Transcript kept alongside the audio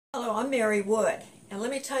I'm Mary Wood, and let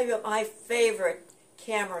me tell you about my favorite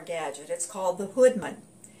camera gadget. It's called the Hoodman.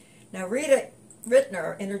 Now, Rita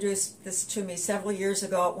Rittner introduced this to me several years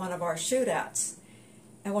ago at one of our shootouts,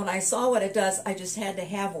 and when I saw what it does, I just had to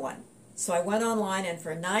have one. So I went online, and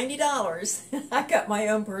for $90, I got my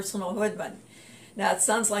own personal Hoodman. Now, it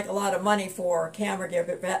sounds like a lot of money for a camera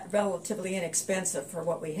gear, but relatively inexpensive for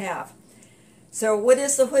what we have. So what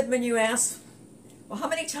is the Hoodman, you ask? Well, how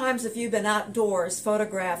many times have you been outdoors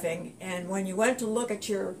photographing, and when you went to look at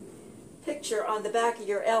your picture on the back of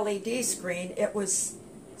your LED screen, it was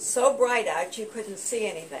so bright out you couldn't see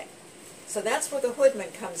anything? So that's where the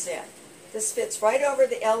Hoodman comes in. This fits right over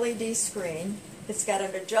the LED screen. It's got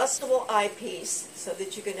an adjustable eyepiece so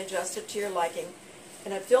that you can adjust it to your liking,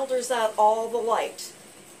 and it filters out all the light.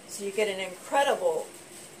 So you get an incredible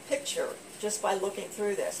picture just by looking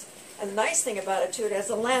through this. And the nice thing about it, too, it has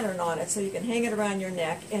a lantern on it, so you can hang it around your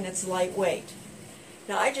neck, and it's lightweight.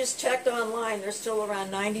 Now, I just checked online. They're still around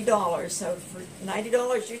 $90, so for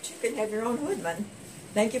 $90, you too can have your own Hoodman.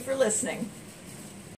 Thank you for listening.